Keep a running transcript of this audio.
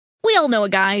all know a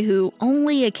guy who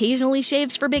only occasionally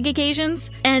shaves for big occasions,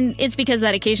 and it's because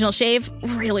that occasional shave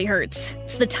really hurts.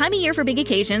 It's the time of year for big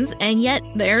occasions, and yet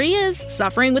there he is,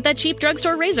 suffering with that cheap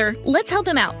drugstore razor. Let's help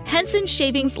him out. Henson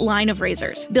Shaving's line of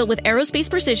razors, built with aerospace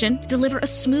precision, deliver a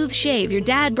smooth shave your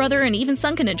dad, brother, and even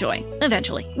son can enjoy,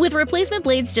 eventually. With replacement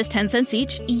blades just 10 cents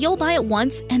each, you'll buy it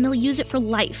once, and they'll use it for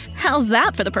life. How's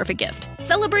that for the perfect gift?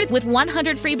 Celebrate with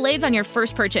 100 free blades on your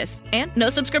first purchase, and no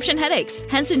subscription headaches.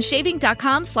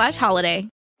 HensonShaving.com/holiday.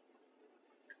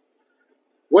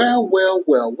 Well,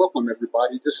 welcome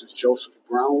everybody. This is Joseph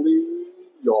Brownlee,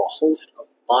 your host of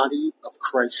Body of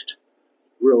Christ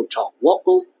Real Talk.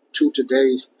 Welcome to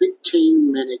today's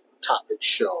 15-minute topic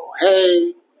show.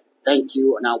 Hey, thank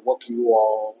you, and I welcome you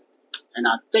all. And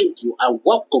I thank you, I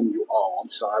welcome you all,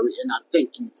 and I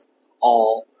thank you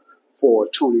all for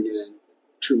tuning in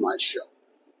to my show.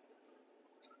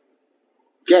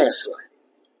 Gaslighting.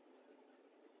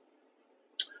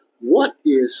 What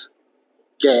is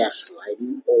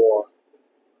gaslighting, or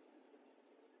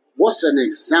what's an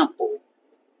example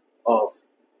of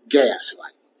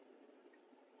gaslighting?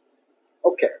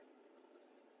 Okay,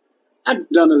 I've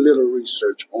done a little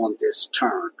research on this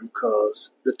term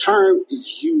because the term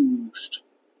is used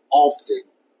often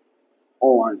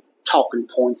on talking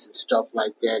points and stuff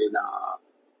like that, and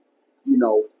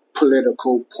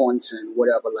political points and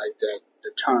whatever like that. The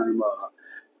term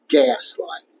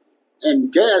gaslighting.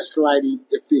 And gaslighting,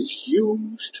 if it's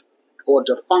used or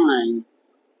defined,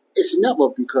 it's never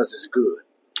because it's good.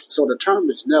 So the term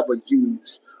is never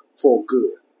used for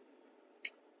good.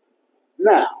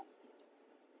 Now,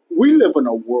 we live in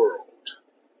a world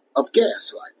of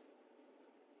gaslighting.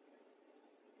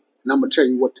 And I'm going to tell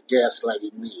you what the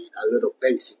gaslighting means, a little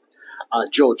basic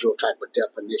JoJo type of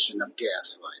definition of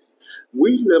gaslighting.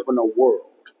 We live in a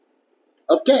world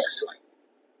of gaslighting.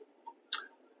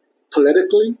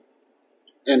 Politically,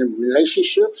 and in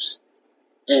relationships,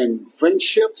 and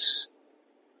friendships,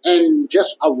 and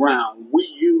just around, we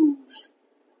use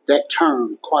that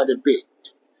term quite a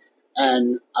bit.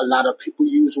 And a lot of people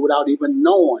use it without even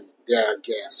knowing they're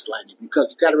gaslighting,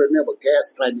 because you got to remember,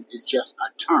 gaslighting is just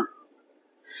a term.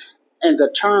 And the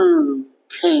term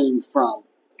came from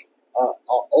an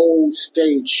old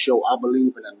stage show, I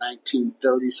believe in the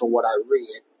 1930s, or what I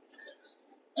read,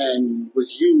 and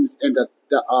was used, and the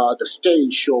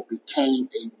stage show became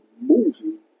a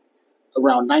movie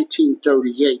around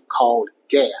 1938 called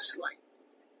Gaslight.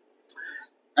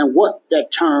 And what that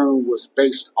term was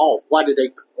based off, why did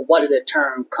that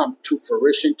term come to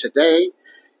fruition today?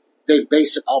 They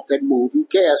based it off that movie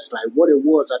Gaslight. What it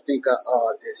was, I think,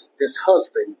 this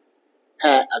husband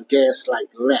had a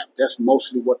gaslight lamp. That's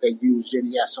mostly what they used. And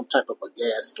he had some type of a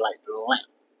gaslight lamp,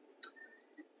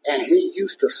 and he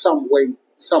used to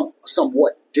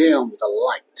somewhat dim the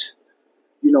light,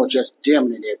 just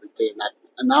dimming everything.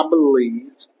 And I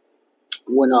believe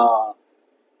when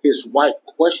his wife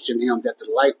questioned him that the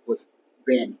light was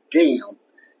being dimmed,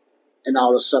 and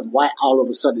all of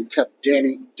a sudden it kept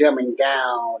dimming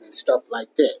down and stuff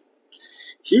like that,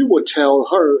 he would tell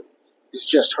her it's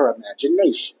just her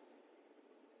imagination.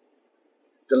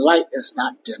 The light is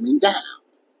not dimming down.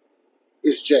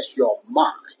 It's just your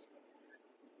mind.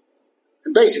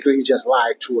 And basically, he just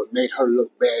lied to her, made her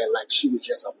look bad, like she was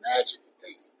just imagining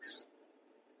things.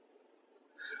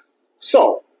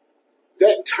 So,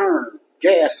 that term,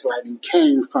 gaslighting,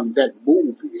 came from that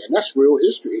movie, and that's real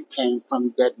history. It came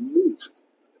from that movie.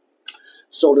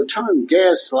 So, the term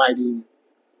gaslighting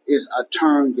is a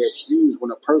term that's used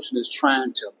when a person is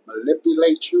trying to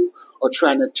manipulate you or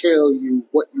trying to tell you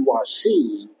what you are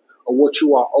seeing or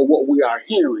what we are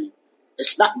hearing.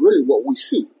 It's not really what we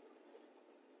see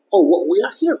or what we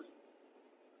are hearing.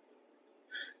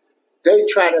 They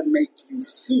try to make you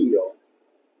feel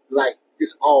like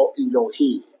it's all in your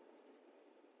head.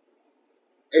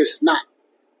 It's not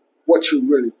what you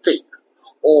really think,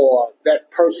 or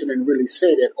that person didn't really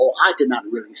say that, or I did not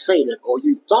really say that, or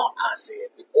you thought I said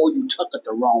it, or you took it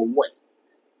the wrong way,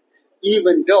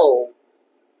 even though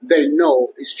they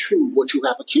know it's true what you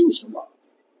have accused them of.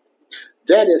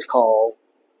 That is called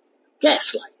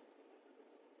gaslighting.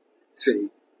 See,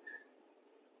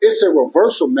 it's a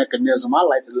reversal mechanism I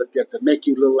like to look at to make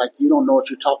you look like you don't know what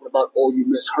you're talking about, or you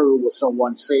misheard what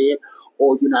someone said,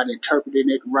 or you're not interpreting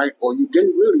it right, or you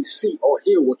didn't really see or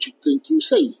hear what you think you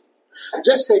see.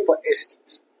 Just say, for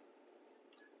instance,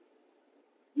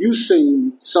 you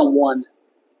seen someone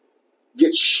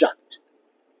get shot,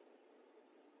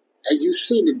 and you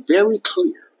seen it very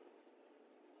clear.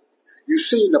 You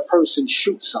seen the person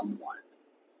shoot someone.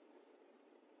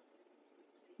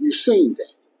 You seen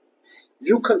that.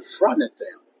 You confronted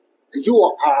them. You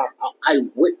are an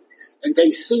eyewitness, and they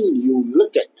seen you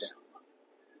look at them.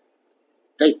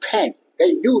 They panic.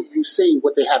 They knew you seen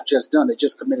what they have just done. They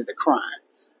just committed a crime.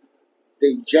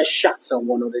 They just shot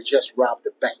someone or they just robbed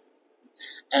a bank.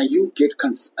 And you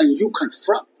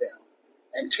confront them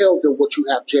and tell them what you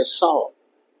have just saw.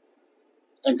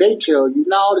 And they tell you,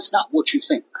 no, it's not what you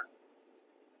think.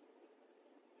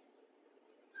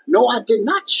 No, I did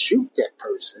not shoot that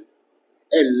person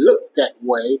and look that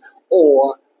way,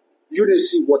 or you didn't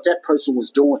see what that person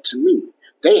was doing to me.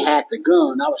 They had the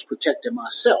gun. I was protecting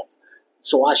myself.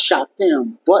 So I shot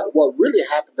them. But what really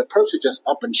happened, the person just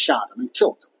up and shot them and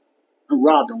killed them and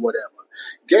robbed them, whatever.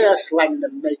 Gaslighting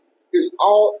is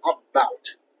all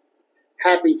about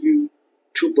having you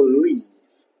to believe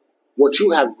what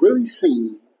you have really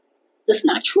seen is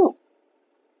not true.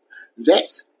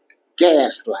 That's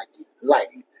gaslighting.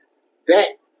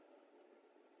 That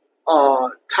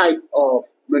type of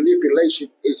manipulation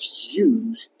is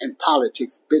used in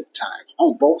politics big times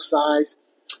on both sides,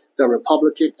 the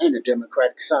Republican and the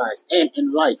Democratic sides, and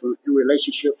in life, in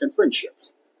relationships and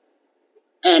friendships.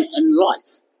 And in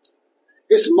life,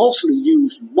 it's mostly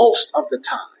used most of the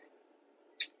time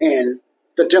in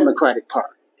the Democratic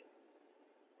Party.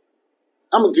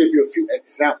 I'm going to give you a few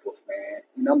examples, man.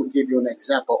 And I'm going to give you an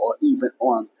example, or even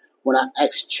on when I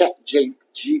asked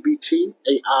ChatGPT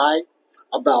AI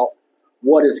about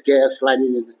what is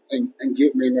gaslighting and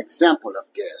give me an example of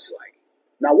gaslighting.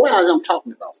 Now, why am I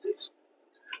talking about this?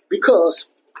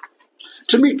 Because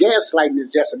to me, gaslighting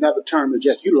is just another term of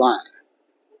just you lying.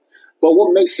 But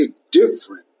what makes it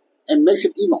different and makes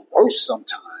it even worse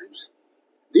sometimes,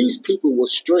 these people will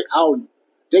straight out,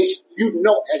 you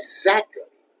know exactly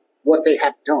what they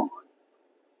have done.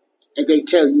 And they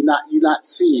tell you you're not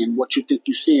seeing what you think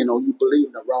you're seeing, or you believe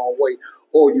in the wrong way,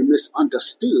 or you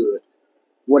misunderstood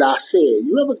what I said.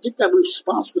 You ever get that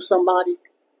response from somebody?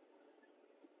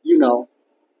 You know,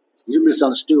 you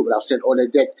misunderstood what I said, or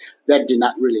that did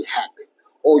not really happen.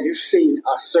 Or you've seen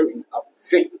a certain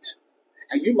event,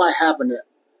 and you might have an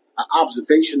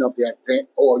observation of the event,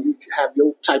 or you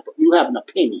have an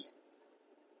opinion.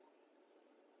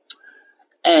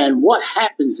 And what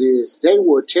happens is they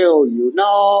will tell you,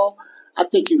 no, I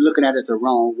think you're looking at it the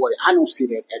wrong way. I don't see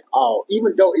that at all.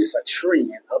 Even though it's a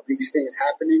trend of these things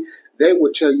happening, they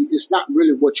will tell you it's not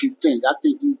really what you think. I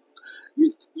think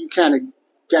you kind of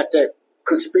got that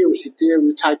conspiracy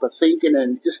theory type of thinking,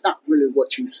 and it's not really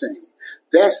what you're saying.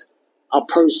 That's a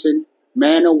person,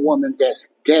 man or woman, that's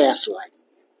gaslighting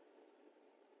you.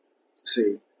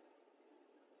 See?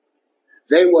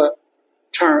 They will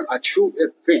turn a true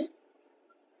event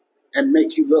and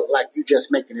make you look like you're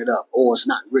just making it up, or it's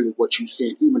not really what you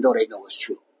said, even though they know it's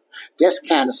true. That's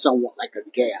kind of somewhat like a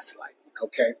gaslighting,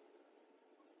 okay?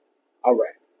 All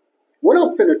right. What I'm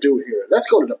finna do here, let's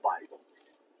go to the Bible.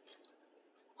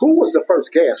 Who was the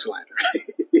first gaslighter?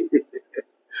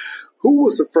 Who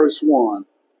was the first one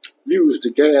used the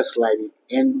gaslighting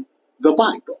in the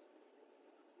Bible?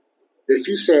 If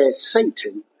you said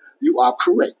Satan, you are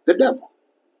correct. The devil,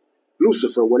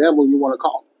 Lucifer, whatever you want to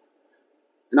call him.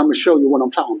 And I'm going to show you what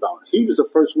I'm talking about. He was the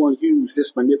first one who used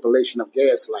this manipulation of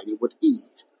gaslighting with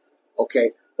Eve.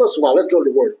 Okay? First of all, let's go to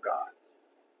the Word of God.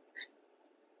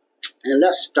 And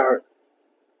let's start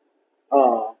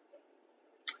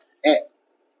at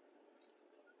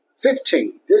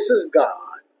 15. This is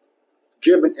God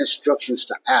giving instructions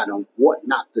to Adam what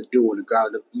not to do in the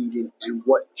Garden of Eden and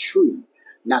what tree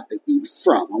not to eat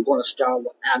from. I'm going to start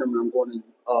with Adam and I'm going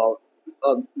to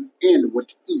end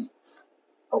with Eve.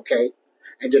 Okay?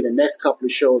 And then the next couple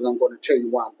of shows, I'm going to tell you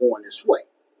why I'm going this way.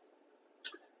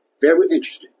 Very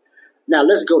interesting. Now,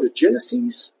 let's go to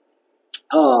Genesis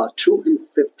 2 and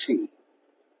 15.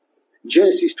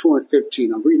 Genesis 2 and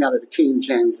 15. I'm reading out of the King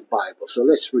James Bible. So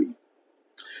let's read.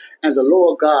 And the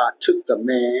Lord God took the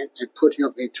man and put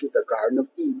him into the Garden of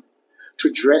Eden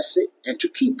to dress it and to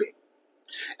keep it.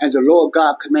 And the Lord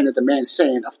God commanded the man,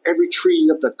 saying, of every tree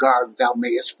of the garden thou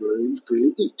mayest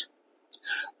freely eat.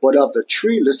 But of the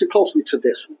tree, listen closely to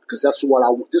this one, because this is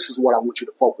what I want you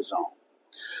to focus on.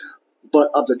 But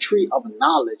of the tree of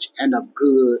knowledge and of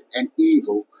good and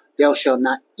evil, thou shalt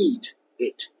not eat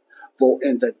it. For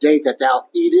in the day that thou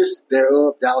eatest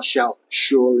thereof, thou shalt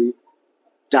surely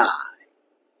die.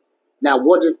 Now,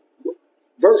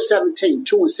 verse 17,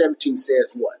 2 and 17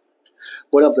 says what?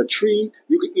 But of the tree,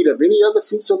 you can eat of any other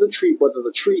fruits of the tree, but of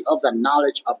the tree of the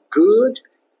knowledge of good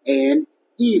and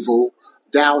evil,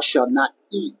 thou shalt not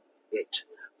eat it.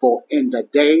 For in the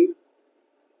day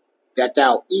that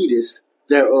thou eatest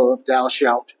thereof, thou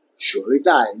shalt surely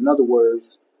die. In other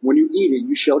words, when you eat it,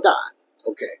 you shall die.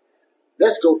 Okay,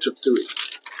 let's go to 3.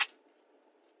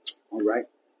 All right.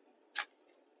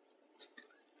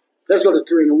 Let's go to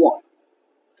 3 and 1.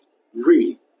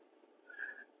 Reading.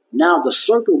 Now the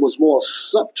serpent was more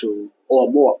subtle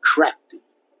or more crafty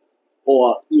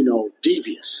or,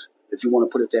 devious, if you want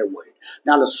to put it that way.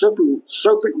 Now the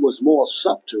serpent was more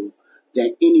subtle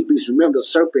than any beast. Remember, the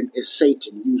serpent is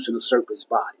Satan using the serpent's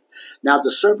body. Now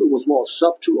the serpent was more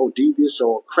subtle or devious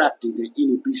or crafty than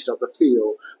any beast of the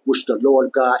field which the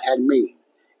Lord God had made.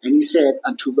 And he said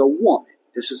unto the woman,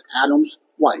 this is Adam's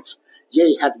wife,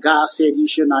 yea, hath God said ye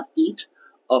shall not eat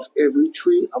of every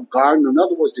tree of garden? In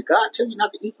other words, did God tell you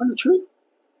not to eat from the tree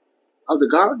of the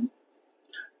garden?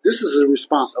 This is the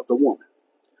response of the woman.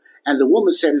 And the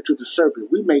woman said unto the serpent,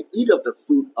 we may eat of the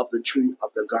fruit of the tree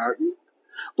of the garden,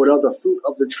 but of the fruit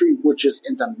of the tree which is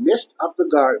in the midst of the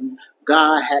garden,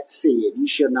 God hath said, ye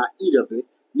shall not eat of it,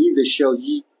 neither shall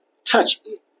ye touch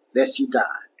it, lest ye die.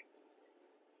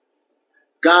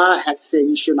 God hath said,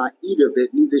 ye shall not eat of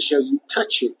it, neither shall ye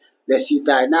touch it, lest ye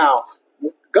die. Now,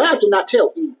 God did not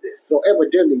tell Eve this. So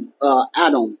evidently,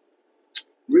 Adam,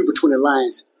 read between the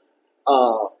lines,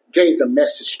 gave the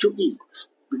message to Eve.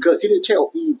 Because he didn't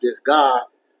tell Eve this. God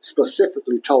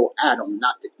specifically told Adam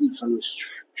not to eat from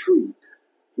this tree.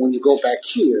 When you go back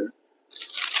here,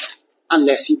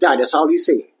 unless he died. That's all he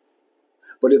said.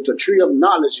 But if the tree of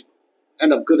knowledge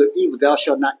and of good and evil, thou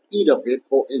shalt not eat of it,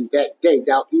 for in that day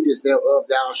thou eatest thereof,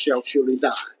 thou shalt surely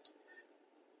die.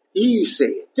 Eve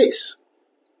said this,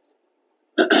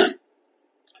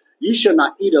 ye shall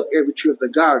not eat of every tree of the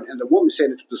garden. And the woman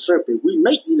said unto the serpent, we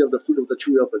may eat of the fruit of the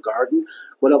tree of the garden,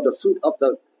 but of the fruit of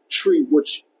the tree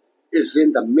which is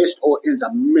in the midst or in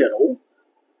the middle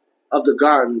of the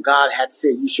garden, God hath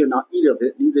said, ye shall not eat of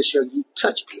it, neither shall ye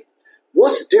touch it.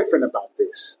 What's different about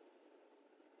this?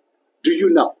 Do you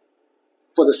know?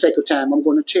 For the sake of time, I'm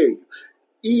going to tell you.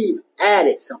 Eve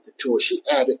added something to it. She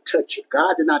added touch it.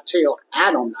 God did not tell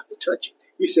Adam not to touch it.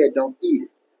 He said don't eat it.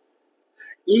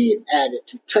 Eve added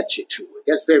to touch it to it.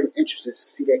 That's very interesting to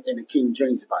see that in the King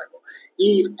James Bible.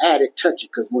 Eve added touch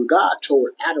it because when God told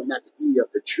Adam not to eat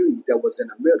of the tree that was in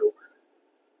the middle,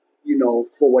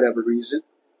 for whatever reason,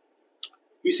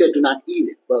 he said do not eat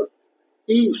it. But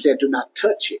Eve said do not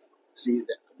touch it. See,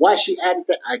 why she added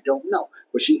that, I don't know.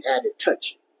 But she added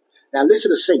touch it. Now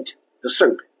listen to Satan, the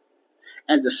serpent.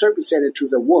 And the serpent said unto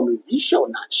the woman, ye shall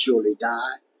not surely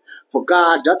die. For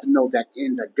God doth know that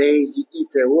in the day ye eat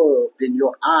thereof, then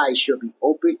your eyes shall be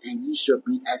opened, and ye shall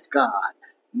be as God,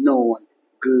 knowing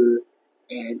good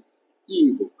and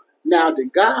evil. Now,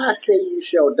 did God say you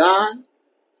shall die?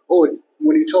 Or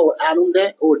when he told Adam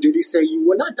that? Or did he say you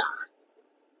will not die?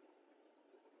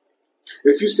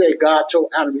 If you say God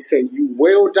told Adam, he said you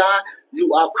will die,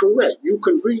 you are correct. You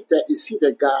can read that and see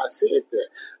that God said that.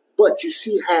 But you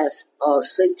see has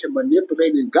Satan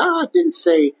manipulated. God didn't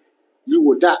say you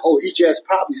will die. Oh, he just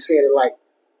probably said it like,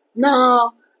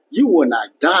 no, you will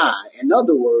not die. In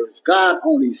other words, God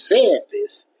only said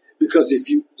this because if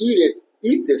you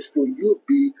eat this food, you'll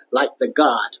be like the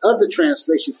gods. Other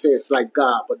translations say it's like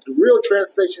God, but the real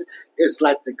translation is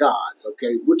like the gods,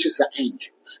 okay, which is the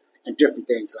angels and different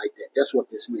things like that. That's what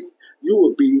this means. You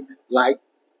will be like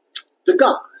the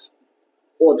gods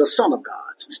or the son of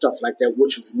gods and stuff like that,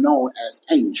 which is known as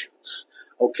angels,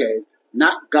 okay,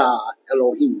 not God,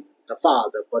 Elohim, the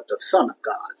Father, but the Son of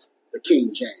God, the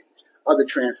King James. Other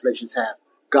translations have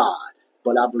God,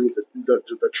 but I believe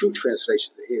the true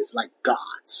translation is like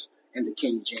gods in the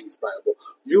King James Bible.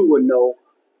 You will know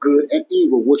good and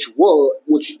evil,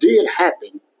 which did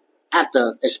happen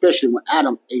after, especially when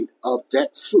Adam ate of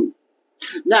that fruit.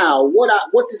 Now,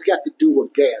 what this got to do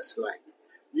with gaslighting?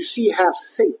 You see, have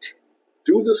Satan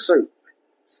through the serpent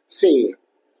said,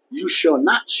 "You shall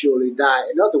not surely die."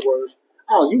 In other words,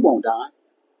 you won't die.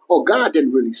 Oh, God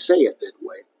didn't really say it that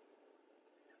way.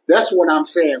 That's what I'm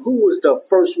saying. Who was the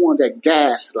first one that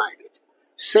gaslighted?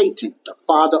 Satan, the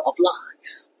father of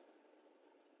lies.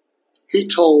 He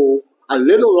told a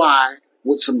little lie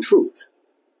with some truth.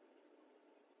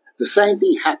 The same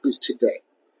thing happens today.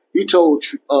 He told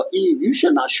Eve, "You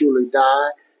shall not surely die."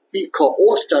 He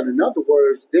coerced her. In other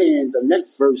words, then the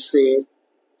next verse said,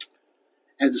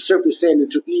 "And the serpent said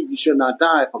unto Eve, you shall not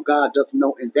die, for God doth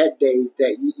know in that day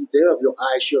that ye eat thereof, your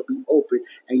eyes shall be open,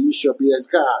 and ye shall be as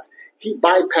gods." He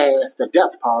bypassed the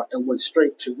death part and went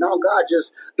straight to, no, God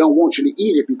just don't want you to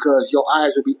eat it because your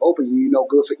eyes will be open and you know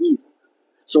good for evil.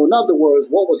 So in other words,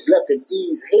 what was left in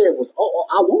Eve's head was,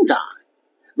 I won't die.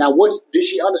 Now, what did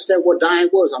she understand what dying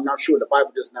was? I'm not sure. The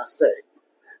Bible does not say.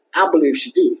 I believe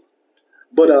she did.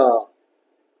 But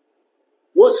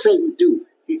what Satan do?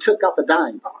 He took out the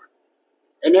dying part.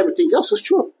 And everything else was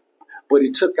true. But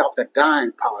he took out the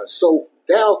dying part. So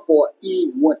therefore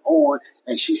Eve went on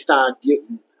and she started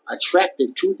getting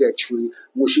attracted to that tree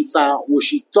when she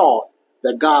thought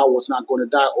that God was not going to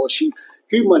die, or she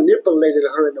He manipulated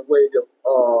her in a way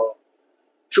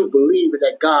to believe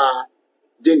that God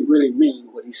didn't really mean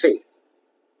what he said.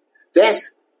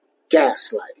 That's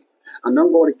gaslighting. And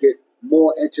I'm going to get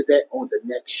more into that on the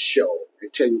next show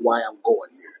and tell you why I'm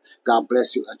going here. God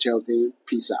bless you. Until then,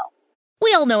 peace out.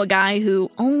 We all know a guy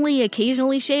who only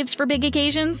occasionally shaves for big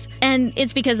occasions, and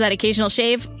it's because that occasional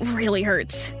shave really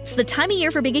hurts. It's the time of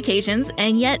year for big occasions,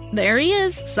 and yet there he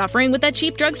is, suffering with that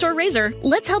cheap drugstore razor.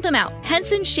 Let's help him out.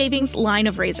 Henson Shaving's line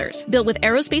of razors, built with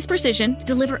aerospace precision,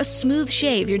 deliver a smooth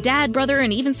shave your dad, brother,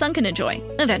 and even son can enjoy,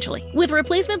 eventually. With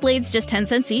replacement blades just 10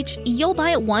 cents each, you'll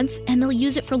buy it once, and they'll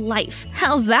use it for life.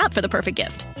 How's that for the perfect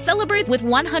gift? Celebrate with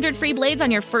 100 free blades on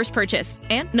your first purchase,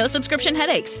 and no subscription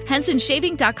headaches.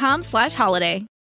 HensonShaving.com/holiday.